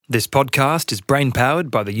This podcast is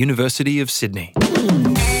brain-powered by the University of Sydney. We are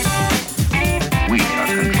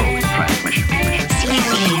controlling transmission.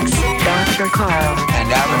 Dr. Carl.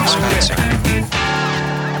 And Adam Spencer.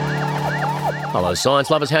 Hello, science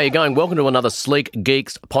lovers. How are you going? Welcome to another Sleek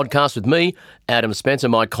Geeks podcast with me, Adam Spencer,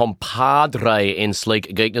 my compadre in Sleek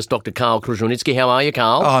Geekness, Dr. Carl Kruszelnicki. How are you,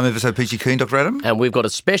 Carl? Oh, I'm ever so peachy keen, Dr. Adam. And we've got a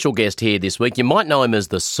special guest here this week. You might know him as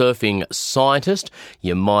the surfing scientist.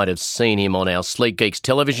 You might have seen him on our Sleek Geeks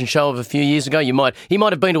television show of a few years ago. He might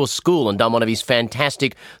have been to a school and done one of his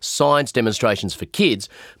fantastic science demonstrations for kids.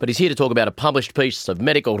 But he's here to talk about a published piece of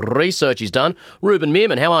medical research he's done. Ruben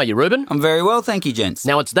Meerman. How are you, Ruben? I'm very well, thank you, gents.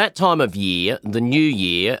 Now, it's that time of year, the new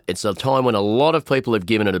year. It's a time when a lot of people have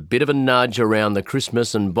given it a bit of a nudge around the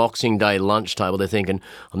Christmas and Boxing Day lunch table. They're thinking,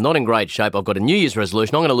 I'm not in great shape. I've got a New Year's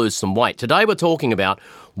resolution. I'm going to lose some weight. Today we're talking about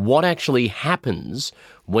what actually happens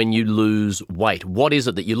when you lose weight. What is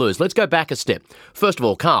it that you lose? Let's go back a step. First of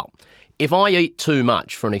all, Carl, if I eat too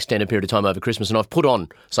much for an extended period of time over Christmas and I've put on,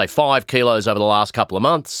 say, 5 kilos over the last couple of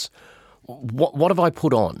months, what have I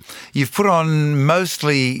put on? You've put on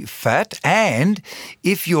mostly fat, and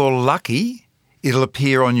if you're lucky, it'll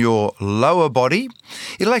appear on your lower body.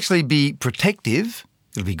 It'll actually be protective.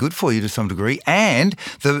 It'll be good for you to some degree. And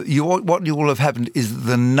what will have happened is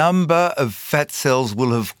the number of fat cells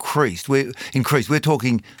will have increased. We're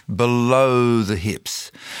talking below the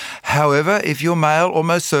hips. However, if you're male,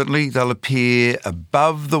 almost certainly they'll appear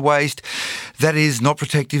above the waist. That is not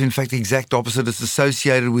protective. In fact, the exact opposite. It's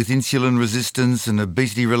associated with insulin resistance and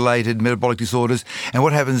obesity-related metabolic disorders. And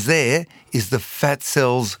what happens there is the fat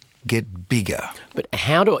cells get bigger. But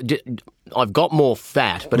I've got more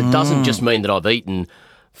fat, but it doesn't just mean that I've eaten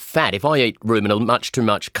fat. If I eat, Ruben, much too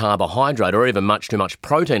much carbohydrate or even much too much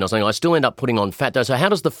protein or something, I still end up putting on fat though. So how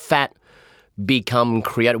does the fat become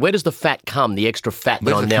created? Where does the fat come, the extra fat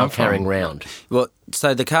that I'm now carrying around? Well,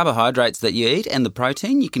 so the carbohydrates that you eat and the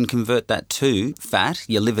protein, you can convert that to fat.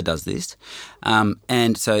 Your liver does this.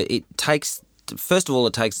 And so it takes... First of all,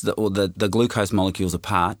 it takes the glucose molecules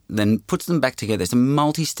apart, then puts them back together. It's a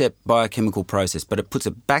multi-step biochemical process, but it puts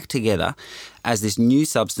it back together as this new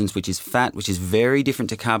substance, which is fat, which is very different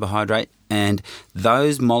to carbohydrate. And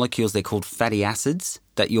those molecules, they're called fatty acids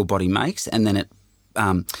that your body makes, and then it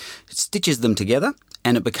stitches them together.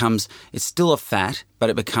 And it's still a fat, but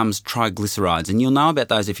it becomes triglycerides. And you'll know about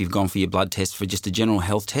those if you've gone for your blood test for just a general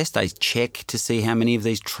health test. They check to see how many of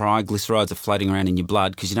these triglycerides are floating around in your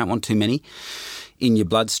blood because you don't want too many in your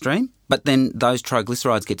bloodstream. But then those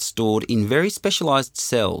triglycerides get stored in very specialised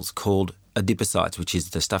cells called adipocytes, which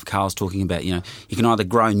is the stuff Carl's talking about. You know, you can either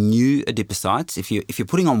grow new adipocytes. If you're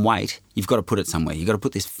putting on weight, you've got to put it somewhere. You've got to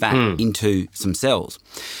put this fat into some cells.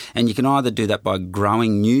 And you can either do that by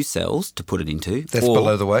growing new cells to put it into. That's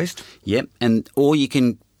below the waist? Yep. Or you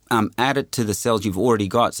can add it to the cells you've already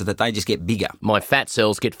got so that they just get bigger. My fat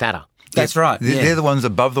cells get fatter. That's right. They're the ones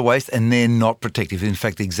above the waist, and they're not protective. In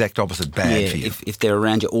fact, the exact opposite, bad for you. If they're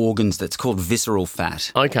around your organs, that's called visceral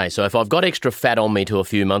fat. Okay, so if I've got extra fat on me to a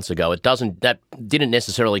few months ago, that didn't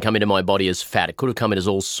necessarily come into my body as fat. It could have come in as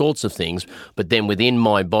all sorts of things, but then within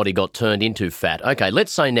my body got turned into fat. Okay,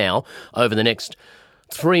 let's say now, over the next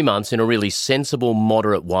 3 months, in a really sensible,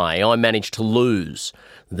 moderate way, I managed to lose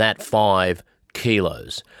that 5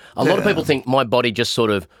 kilos. A lot of people think my body just sort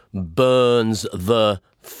of burns the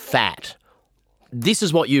fat. This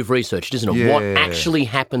is what you've researched, isn't it? Yeah. What actually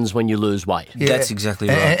happens when you lose weight? Yeah. That's exactly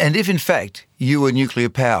right. And if, in fact, you were nuclear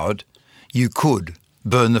powered, you could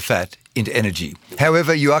burn the fat into energy.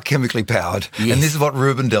 However, you are chemically powered, and this is what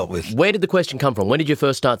Ruben dealt with. Where did the question come from? When did you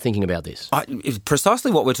first start thinking about this? It's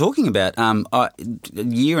precisely what we're talking about. A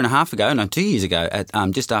year and a half ago, 2 years ago,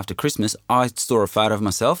 just after Christmas, I saw a photo of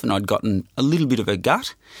myself and I'd gotten a little bit of a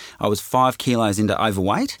gut. I was 5 kilos into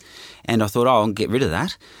overweight, and I thought, I'll get rid of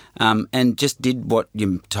that. And just did what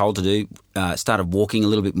you're told to do, started walking a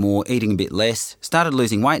little bit more, eating a bit less, started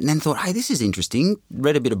losing weight, and then thought, hey, this is interesting,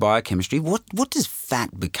 read a bit of biochemistry. What does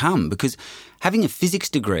fat become? Because having a physics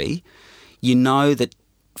degree, you know that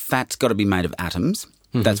fat's got to be made of atoms.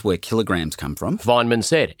 Mm-hmm. That's where kilograms come from. Feynman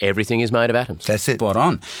said, everything is made of atoms. That's it. Spot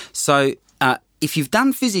on. So if you've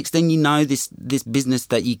done physics, then you know this business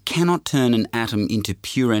that you cannot turn an atom into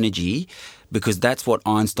pure energy, because that's what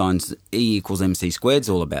Einstein's E equals MC squared is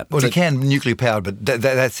all about. Well, you can nuclear powered, but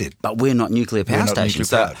that's it. But we're not nuclear power stations.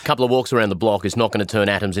 So a couple of walks around the block is not going to turn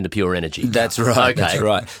atoms into pure energy. That's right. Okay. That's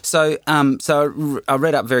right. So I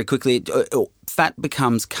read up very quickly. Fat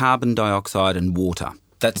becomes carbon dioxide and water.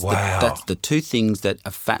 That's the two things that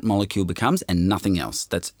a fat molecule becomes, and nothing else.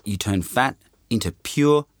 You turn fat into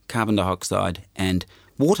pure carbon dioxide and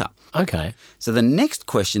water. Okay. So the next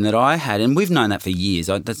question that I had, and we've known that for years,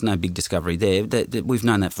 that's no big discovery there, that we've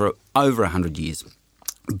known that for over 100 years.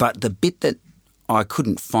 But the bit that I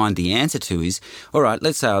couldn't find the answer to is, all right,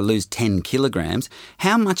 let's say I lose 10 kilograms.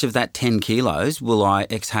 How much of that 10 kilos will I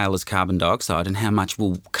exhale as carbon dioxide and how much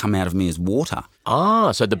will come out of me as water?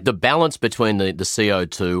 So the balance between the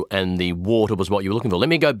CO2 and the water was what you were looking for. Let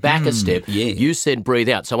me go back a step. yeah. You said breathe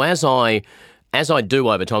out. So as I do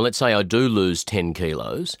over time, let's say I do lose 10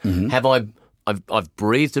 kilos, have I've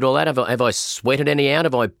breathed it all out? Have I sweated any out?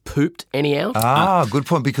 Have I pooped any out? Good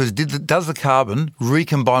point, because does the carbon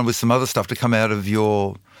recombine with some other stuff to come out of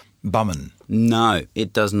your bummin? No,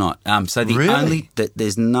 it does not. So the Really?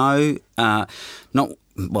 there's no,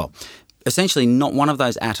 essentially not one of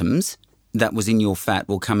those atoms that was in your fat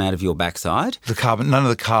will come out of your backside. None of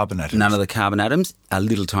the carbon atoms. None of the carbon atoms. A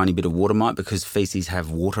little tiny bit of water might, because feces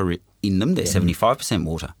have water in them. They're 75%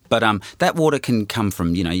 water. But that water can come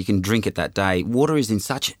from, you can drink it that day. Water is in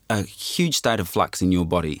such a huge state of flux in your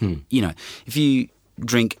body. If you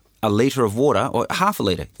drink a litre of water or half a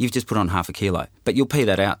litre, you've just put on half a kilo. But you'll pee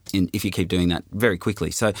that out if you keep doing that very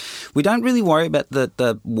quickly. So we don't really worry about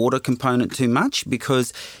the water component too much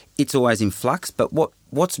because it's always in flux. But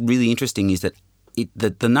what's really interesting is that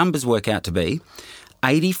the numbers work out to be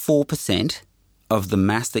 84% of the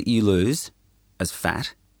mass that you lose as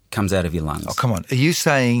fat comes out of your lungs. Oh, come on. Are you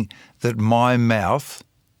saying that my mouth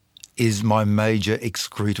is my major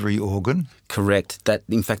excretory organ? Correct.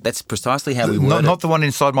 In fact, that's precisely how we word it. Not the one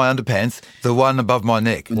inside my underpants, the one above my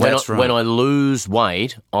neck. That's right. When I lose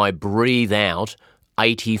weight, I breathe out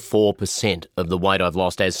 84% of the weight I've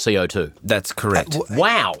lost as CO2. That's correct.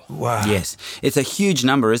 Wow. Wow. Yes. It's a huge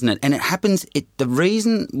number, isn't it? And it happens, the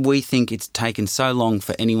reason we think it's taken so long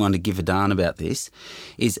for anyone to give a darn about this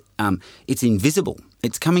is it's invisible.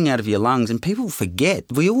 It's coming out of your lungs and people forget.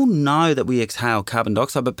 We all know that we exhale carbon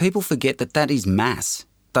dioxide, but people forget that is mass.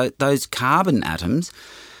 Those carbon atoms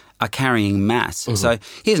are carrying mass. Mm-hmm. So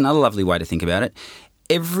here's another lovely way to think about it.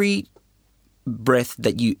 Every breath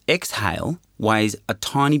that you exhale weighs a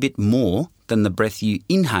tiny bit more than the breath you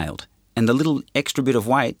inhaled. And the little extra bit of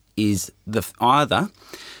weight is either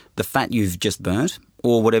the fat you've just burnt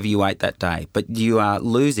or whatever you ate that day. But you are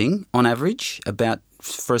losing, on average,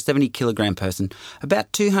 for a 70 kilogram person,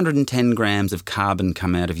 about 210 grams of carbon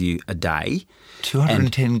come out of you a day.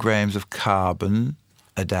 210 grams of carbon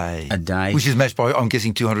a day. A day. Which is matched by, I'm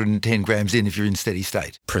guessing, 210 grams if you're in steady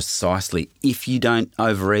state. Precisely. If you don't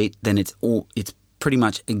overeat, then it's pretty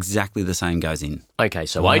much exactly the same goes in. Okay,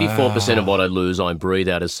 so 84% of what I lose, I breathe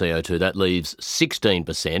out as CO2. That leaves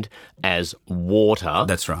 16% as water.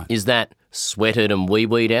 That's right. Is that sweated and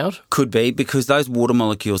wee-weed out? Could be, because those water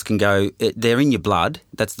molecules can go, they're in your blood.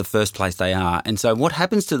 That's the first place they are. And so what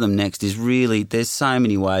happens to them next is really, there's so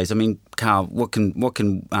many ways. I mean, Carl, how can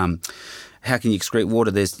you excrete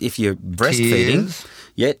water? If you're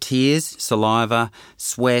breastfeeding, tears, saliva,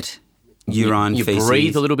 sweat, urine, you feces.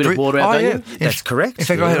 breathe a little bit of water out, don't you? That's correct. In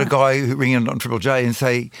fact, I had a guy who ring in on Triple J and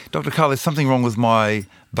say, Dr. Carl, there's something wrong with my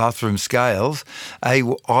bathroom scales. I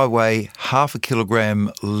weigh half a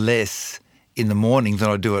kilogram less in the morning than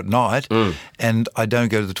I do at night, and I don't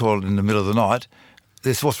go to the toilet in the middle of the night.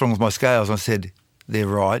 What's wrong with my scales? I said, they're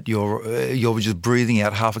right. You're just breathing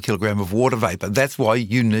out half a kilogram of water vapor. That's why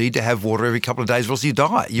you need to have water every couple of days, or else you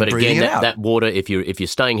die. You're breathing it out. That water, if you're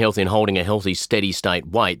staying healthy and holding a healthy, steady state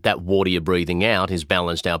weight, that water you're breathing out is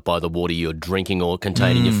balanced out by the water you're drinking or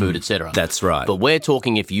containing your food, etc. That's right. But we're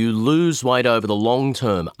talking if you lose weight over the long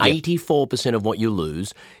term, 84% of what you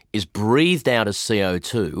lose is breathed out as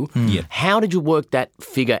CO2. Yep. How did you work that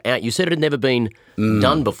figure out? You said it had never been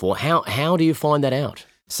done before. How do you find that out?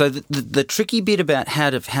 So the tricky bit about how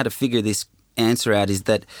to figure this answer out is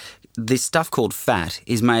that this stuff called fat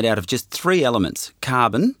is made out of just three elements.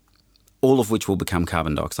 Carbon, all of which will become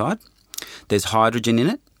carbon dioxide. There's hydrogen in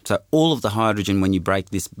it. So all of the hydrogen, when you break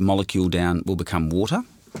this molecule down, will become water.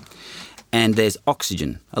 And there's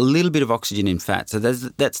oxygen, a little bit of oxygen in fat. So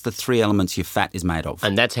that's the three elements your fat is made of.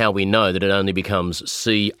 And that's how we know that it only becomes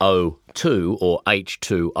CO2 or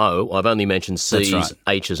H2O. I've only mentioned C's, right.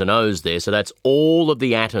 H's and O's there. So that's all of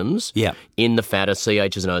the atoms in the fat are C,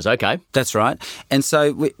 H's and O's. Okay. That's right. And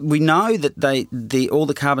so we know that all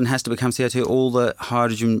the carbon has to become CO2, all the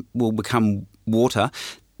hydrogen will become water.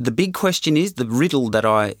 The big question is, the riddle that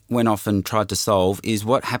I went off and tried to solve is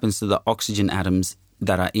what happens to the oxygen atoms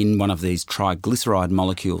that are in one of these triglyceride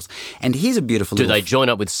molecules. And here's a beautiful Do they join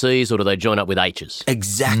up with C's or do they join up with H's?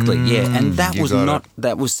 Exactly, yeah. And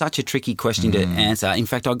that was such a tricky question to answer. In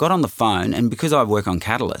fact, I got on the phone, and because I work on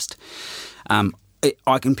Catalyst,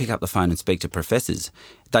 I can pick up the phone and speak to professors.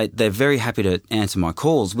 They're very happy to answer my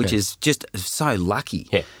calls, which is just so lucky.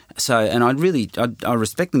 Yeah. So, and I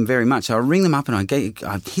respect them very much. I ring them up and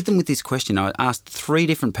I hit them with this question. I asked 3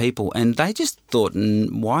 different people, and they just thought,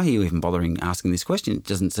 "Why are you even bothering asking this question? It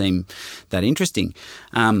doesn't seem that interesting."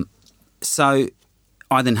 So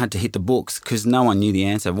I then had to hit the books because no one knew the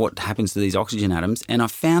answer. What happens to these oxygen atoms? And I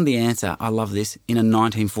found the answer. I love this in a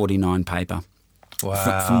 1949 paper.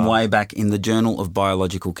 Wow. From way back in the Journal of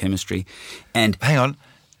Biological Chemistry. And Hang on.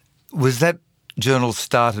 Was that journal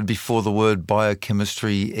started before the word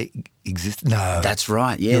biochemistry existed? No. that's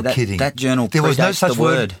right. Yeah, You're kidding. That journal There was no predates such the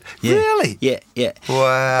word. Yeah. Really? Yeah.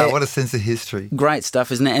 Wow, what a sense of history. Great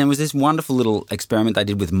stuff, isn't it? And it was this wonderful little experiment they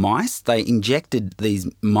did with mice. They injected these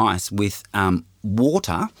mice with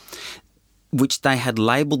water, which they had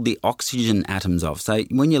labelled the oxygen atoms of. So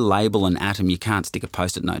when you label an atom, you can't stick a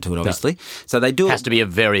Post-it note to it, obviously. So they do It has to be a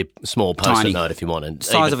very small Post-it Tiny. note if you want it.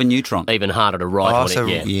 size of a neutron. Even harder to write on So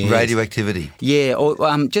it, yeah. radioactivity. Yeah, or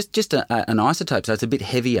just an isotope, so it's a bit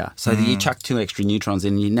heavier. So that you chuck 2 extra neutrons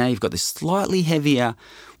in, and now you've got this slightly heavier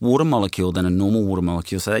water molecule than a normal water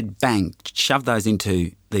molecule. So they shoved those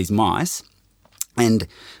into these mice and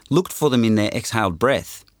looked for them in their exhaled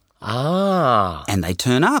breath. Ah. And they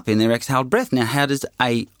turn up in their exhaled breath. Now, how does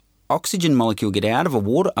a oxygen molecule get out of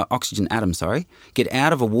a oxygen atom, get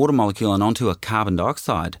out of a water molecule and onto a carbon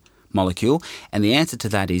dioxide molecule? And the answer to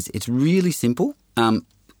that is it's really simple.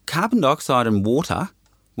 Carbon dioxide and water,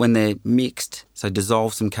 when they're mixed, so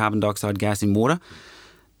dissolve some carbon dioxide gas in water,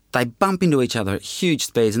 they bump into each other at huge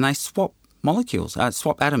speeds and they swap molecules,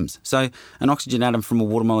 swap atoms. So an oxygen atom from a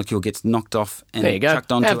water molecule gets knocked off and There you go.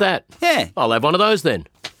 chucked onto Have that. Yeah. I'll have one of those then.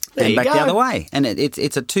 There And you back go. the other way. And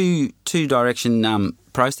it's a two-direction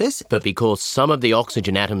process. But because some of the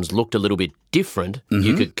oxygen atoms looked a little bit different,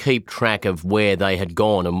 you could keep track of where they had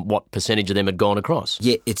gone and what percentage of them had gone across.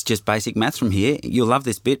 Yeah, it's just basic maths from here. You'll love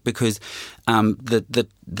this bit because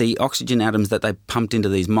the oxygen atoms that they pumped into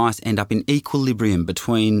these mice end up in equilibrium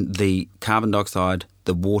between the carbon dioxide,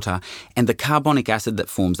 the water, and the carbonic acid that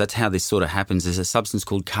forms. That's how this sort of happens. There's a substance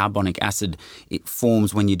called carbonic acid. It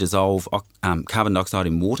forms when you dissolve carbon dioxide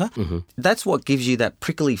in water. That's what gives you that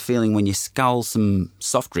prickly feeling when you scull some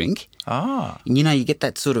soft drink. Ah. And you get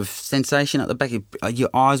that sort of sensation at the back of your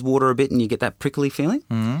eyes water a bit and you get that prickly feeling.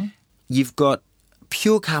 You've got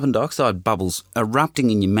pure carbon dioxide bubbles erupting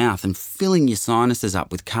in your mouth and filling your sinuses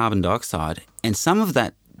up with carbon dioxide. And some of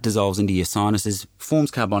that dissolves into your sinuses, forms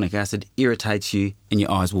carbonic acid, irritates you, and your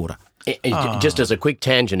eyes water. Just as a quick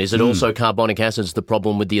tangent, is it also carbonic acid's the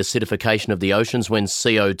problem with the acidification of the oceans when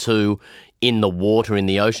CO2 in the water in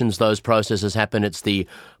the oceans, those processes happen? It's the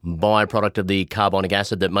byproduct of the carbonic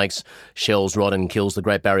acid that makes shells rot and kills the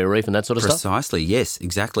Great Barrier Reef and that sort of stuff? Precisely, yes,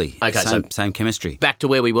 exactly. Okay, same chemistry. Back to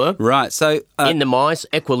where we were. Right, so... In the mice,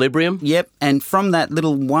 equilibrium. Yep, and from that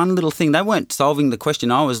one little thing, they weren't solving the question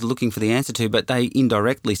I was looking for the answer to, but they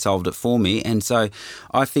indirectly solved it for me. And so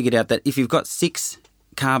I figured out that if you've got 6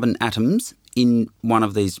 carbon atoms in one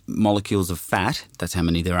of these molecules of fat, that's how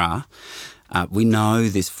many there are. We know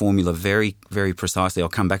this formula very, very precisely. I'll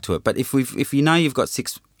come back to it. But if you know you've got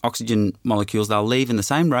 6 oxygen molecules, they'll leave in the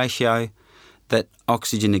same ratio that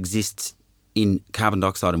oxygen exists in carbon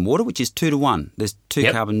dioxide and water, which is 2 to 1. There's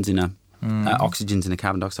 2 carbons in oxygens in a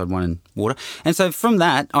carbon dioxide, 1 in water. And so from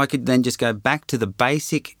that, I could then just go back to the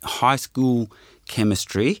basic high school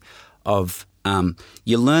chemistry of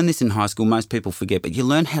you learn this in high school, most people forget, but you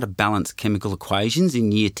learn how to balance chemical equations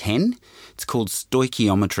in year 10. It's called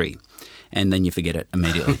stoichiometry, and then you forget it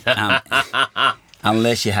immediately,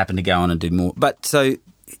 unless you happen to go on and do more. But so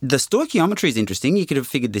the stoichiometry is interesting. You could have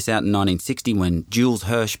figured this out in 1960 when Jules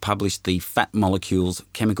Hirsch published the fat molecules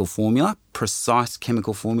chemical formula, precise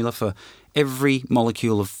chemical formula for every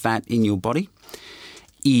molecule of fat in your body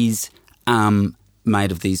is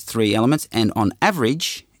made of these 3 elements, and on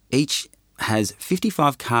average, each has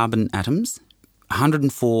 55 carbon atoms,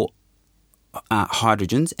 104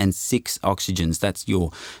 hydrogens and 6 oxygens. That's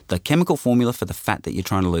the chemical formula for the fat that you're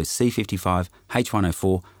trying to lose,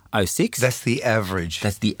 C55H1O4O6. That's the average.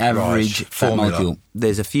 That's the average fat formula. molecule.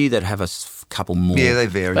 There's a few that have a couple more. Yeah, they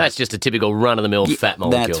vary. That's just a typical run-of-the-mill fat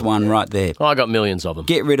molecule. That's one right there. I got millions of them.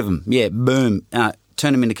 Get rid of them. Yeah, boom.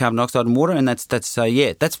 Turn them into carbon dioxide and water, and that's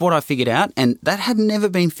what I figured out, and that had never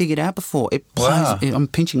been figured out before. Wow. I'm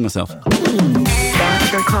pinching myself.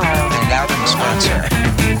 Dr. Carl. And Alvin Spencer.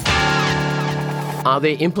 Are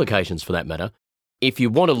there implications for that matter? If you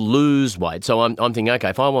want to lose weight, so I'm thinking, okay,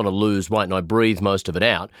 if I want to lose weight and I breathe most of it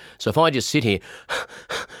out, so if I just sit here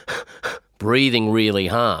breathing really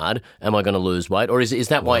hard, am I going to lose weight? Or is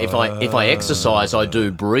that why if I exercise, I do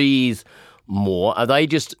breathe more? Are they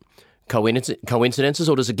just coincidences,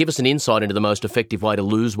 or does it give us an insight into the most effective way to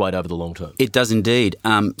lose weight over the long term? It does indeed.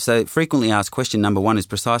 So frequently asked question number one is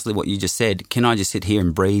precisely what you just said. Can I just sit here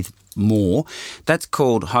and breathe more? That's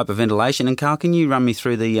called hyperventilation. And Carl, can you run me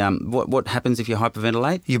through the what happens if you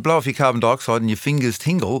hyperventilate? You blow off your carbon dioxide and your fingers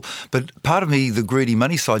tingle, but part of me, the greedy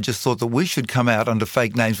money side, just thought that we should come out under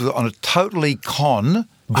fake names on a totally con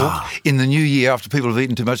book in the new year after people have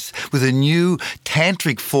eaten too much with a new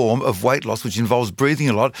tantric form of weight loss which involves breathing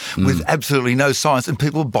a lot with absolutely no science, and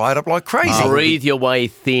people buy it up like crazy. Breathe your way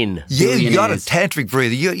thin. Yeah, you got a tantric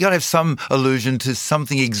breather. You got to have some allusion to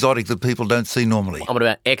something exotic that people don't see normally. I'm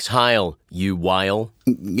about exhale, you whale.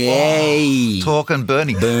 Yay! Talk and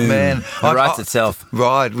burning. Boom. Man. It writes itself.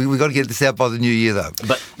 Right. We got to get this out by the new year, though.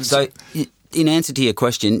 But So, in answer to your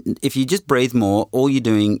question, if you just breathe more, all you're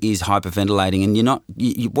doing is hyperventilating, and you're not.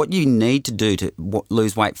 What you need to do to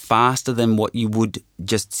lose weight faster than what you would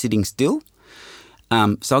just sitting still.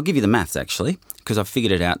 So I'll give you the maths actually, because I've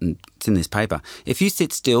figured it out and it's in this paper. If you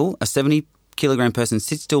sit still, a 70-kilogram person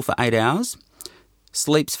sits still for 8 hours,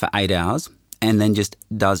 sleeps for 8 hours, and then just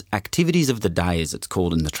does activities of the day, as it's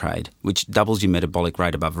called in the trade, which doubles your metabolic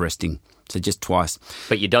rate above resting. So just twice.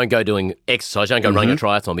 But you don't go doing exercise, you don't go running a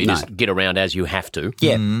triathlon, but you just get around as you have to.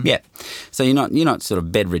 Yeah, yeah. So you're not sort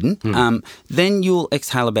of bedridden. Then you'll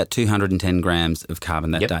exhale about 210 grams of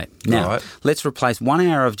carbon that day. Now, let's replace 1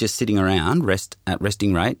 hour of just sitting around at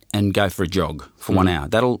resting rate and go for a jog for 1 hour.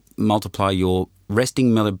 That'll multiply your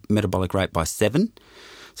resting metabolic rate by 7.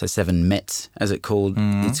 So 7 METs, as it's called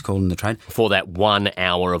in the trade. For that 1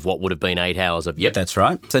 hour of what would have been 8 hours of, That's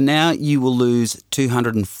right. So now you will lose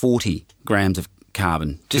 240 grams of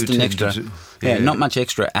carbon. Just an extra. Not much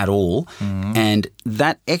extra at all. And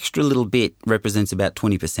that extra little bit represents about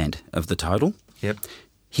 20% of the total. Yep.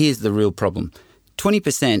 Here's the real problem.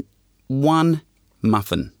 20%, one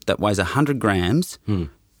muffin that weighs 100 grams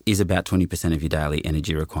is about 20% of your daily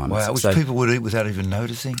energy requirements. Wow, which people would eat without even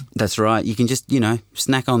noticing. That's right. You can just,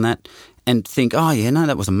 snack on that and think, oh, yeah, no,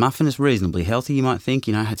 that was a muffin. It's reasonably healthy, you might think.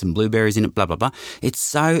 Had some blueberries in it, blah, blah, blah. It's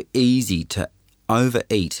so easy to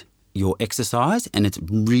overeat your exercise, and it's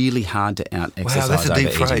really hard to out-exercise. Wow, that's a deep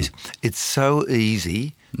overeating. phrase. It's so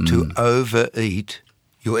easy to overeat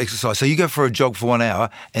your exercise. So you go for a jog for 1 hour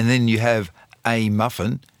and then you have a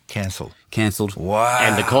muffin. Cancelled. Wow.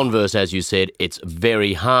 And the converse, as you said, it's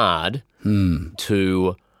very hard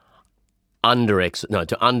to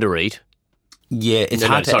undereat. Yeah, it's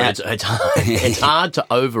hard it's hard to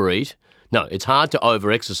overeat. No, it's hard to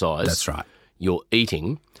overexercise. That's right. Your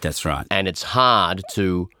eating. That's right. And it's hard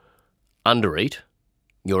to undereat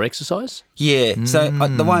your exercise. Yeah. So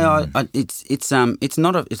the way it's not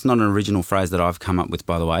an original phrase that I've come up with,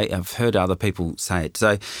 by the way. I've heard other people say it.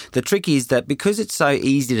 So the trick is that because it's so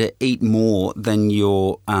easy to eat more than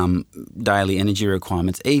your daily energy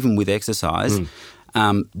requirements, even with exercise.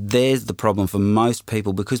 There's the problem for most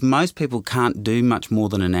people, because most people can't do much more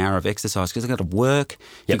than an hour of exercise because they've got to work,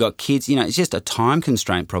 you've got kids, it's just a time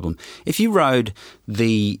constraint problem. If you rode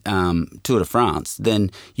the Tour de France,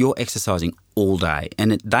 then you're exercising all day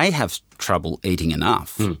and they have trouble eating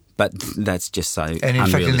enough. But that's just so And in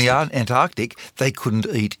fact, in the Antarctic, they couldn't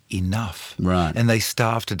eat enough. Right. And they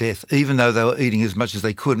starved to death, even though they were eating as much as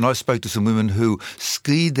they could. And I spoke to some women who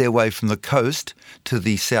skied their way from the coast to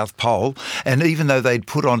the South Pole, and even though they'd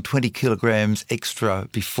put on 20 kilograms extra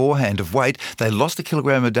beforehand of weight, they lost a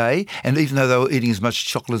kilogram a day, and even though they were eating as much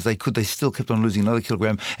chocolate as they could, they still kept on losing another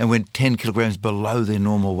kilogram and went 10 kilograms below their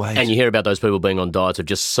normal weight. And you hear about those people being on diets of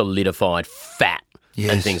just solidified fat.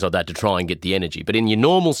 Yes. And things like that to try and get the energy. But in your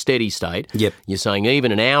normal steady state, Yep. you're saying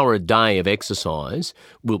even an hour a day of exercise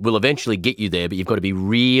will eventually get you there, but you've got to be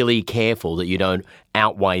really careful that you don't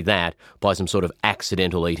outweigh that by some sort of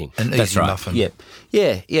accidental eating. An That's easy right. muffin.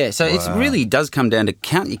 Yeah. So it really does come down to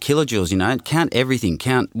count your kilojoules, count everything.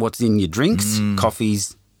 Count what's in your drinks,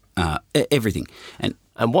 coffees, everything.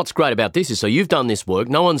 And what's great about this is, so you've done this work,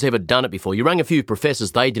 no one's ever done it before. You rang a few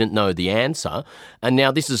professors, they didn't know the answer, and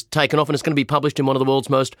now this is taken off and it's going to be published in one of the world's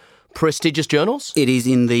most prestigious journals? It is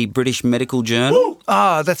in the British Medical Journal.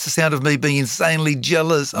 That's the sound of me being insanely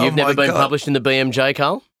jealous. You've never been published in the BMJ,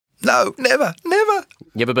 Carl? No, never. You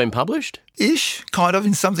ever been published? Ish, kind of,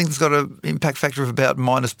 in something that's got an impact factor of about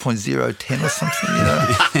minus 0.010 or something,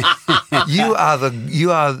 You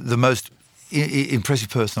are the most impressive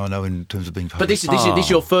person I know in terms of being published. But this is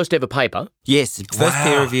your first ever paper? Yes, first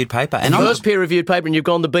peer-reviewed paper. And first peer-reviewed paper, and you've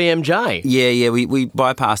gone the BMJ? Yeah, we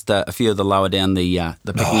bypassed a few of the lower down the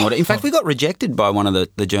pecking order. In fact, we got rejected by one of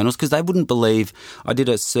the journals because they wouldn't believe. I did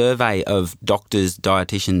a survey of doctors,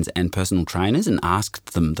 dietitians and personal trainers and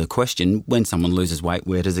asked them the question, when someone loses weight,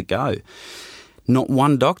 where does it go? Not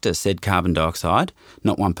one doctor said carbon dioxide,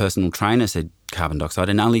 not one personal trainer said carbon dioxide,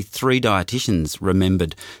 and only 3 dietitians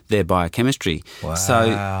remembered their biochemistry. Wow.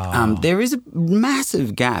 So there is a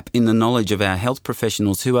massive gap in the knowledge of our health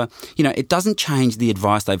professionals who are, it doesn't change the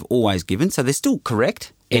advice they've always given, so they're still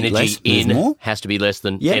correct. Eat Energy less, move in more. has to be less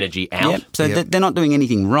than Yep. energy out. Yep. So they're not doing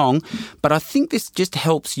anything wrong. But I think this just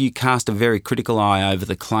helps you cast a very critical eye over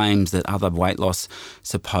the claims that other weight loss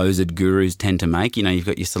supposed gurus tend to make. You've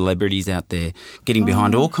got your celebrities out there getting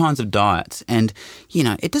behind all kinds of diets. And,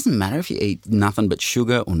 it doesn't matter if you eat nothing but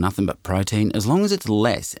sugar or nothing but protein. As long as it's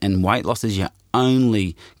less and weight loss is your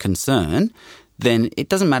only concern, then it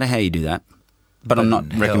doesn't matter how you do that. But I'm not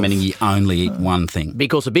recommending you only eat one thing.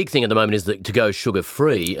 Because the big thing at the moment is that to go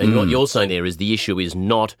sugar-free, and what you're saying there is the issue is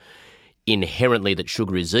not inherently that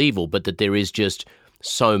sugar is evil, but that there is just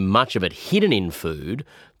so much of it hidden in food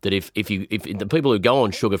that if the people who go on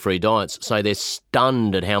sugar-free diets say they're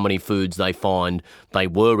stunned at how many foods they find they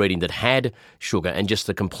were eating that had sugar, and just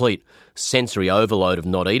the complete sensory overload of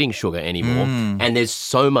not eating sugar anymore. And there's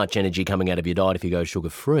so much energy coming out of your diet if you go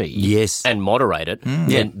sugar-free. Yes. And moderate it,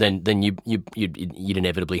 then you'd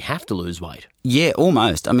inevitably have to lose weight. Yeah,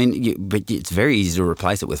 almost. I mean, but it's very easy to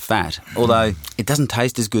replace it with fat, although it doesn't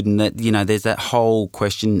taste as good. And that, there's that whole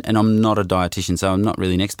question, and I'm not a dietitian, so I'm not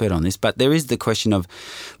really an expert on this, but there is the question of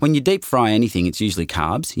when you deep fry anything, it's usually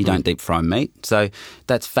carbs. You don't deep fry meat. So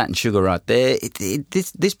that's fat and sugar right there.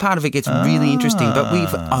 This part of it gets really interesting, but we've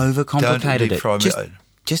overcomplicated it.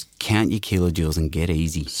 Just count your kilojoules and get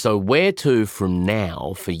easy. So where to from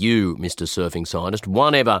now for you, Mr. Surfing Scientist?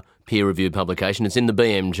 One ever peer-reviewed publication. It's in the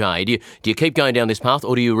BMJ. Do you keep going down this path,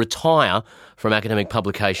 or do you retire from academic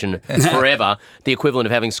publication forever, the equivalent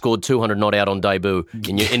of having scored 200 not out on debut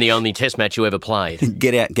in the only test match you ever played?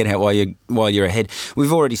 Get out while you're ahead.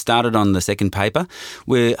 We've already started on the second paper.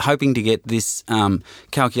 We're hoping to get this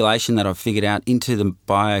calculation that I've figured out into the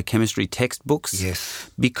biochemistry textbooks.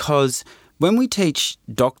 Yes. Because when we teach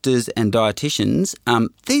doctors and dietitians,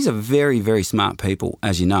 these are very, very smart people,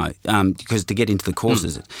 as you know, because to get into the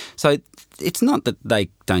courses. So it's not that they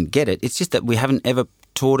don't get it. It's just that we haven't ever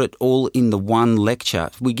taught it all in the one lecture.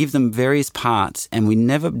 We give them various parts and we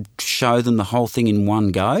never show them the whole thing in one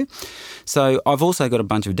go. So I've also got a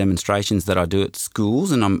bunch of demonstrations that I do at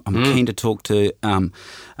schools, and I'm keen to talk to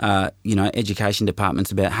education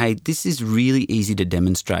departments about, hey, this is really easy to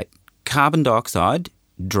demonstrate. Carbon dioxide,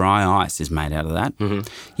 dry ice is made out of that.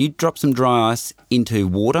 You drop some dry ice into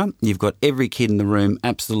water, you've got every kid in the room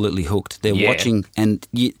absolutely hooked. They're watching, and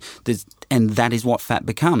that is what fat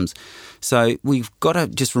becomes. So we've got to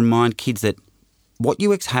just remind kids that what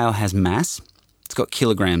you exhale has mass. It's got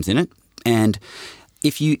kilograms in it, and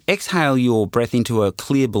if you exhale your breath into a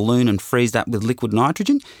clear balloon and freeze that with liquid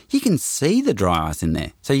nitrogen, you can see the dry ice in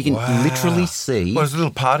there. So you can literally see... Those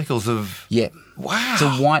little particles of... Yeah. Wow. It's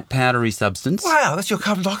a white powdery substance. Wow, that's your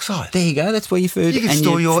carbon dioxide. There you go. That's where your food... You can and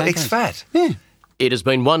store your fat ex-fat. goes. Yeah. It has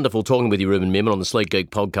been wonderful talking with you, Ruben Mimmin, on the Sleek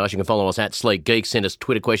Geek podcast. You can follow us at Sleek Geek. Send us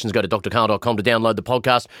Twitter questions. Go to drkarl.com to download the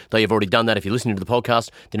podcast. Though you've already done that if you're listening to the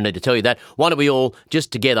podcast. Didn't need to tell you that. Why don't we all,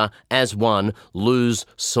 just together, as one, lose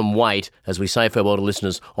some weight as we say farewell to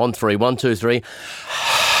listeners on 3. 1, 2, 3.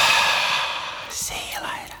 See you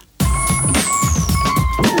later.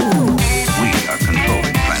 We are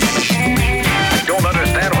controlling transmission. I don't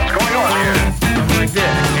understand what's going on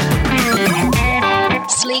here.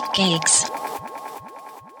 Sleek Geeks.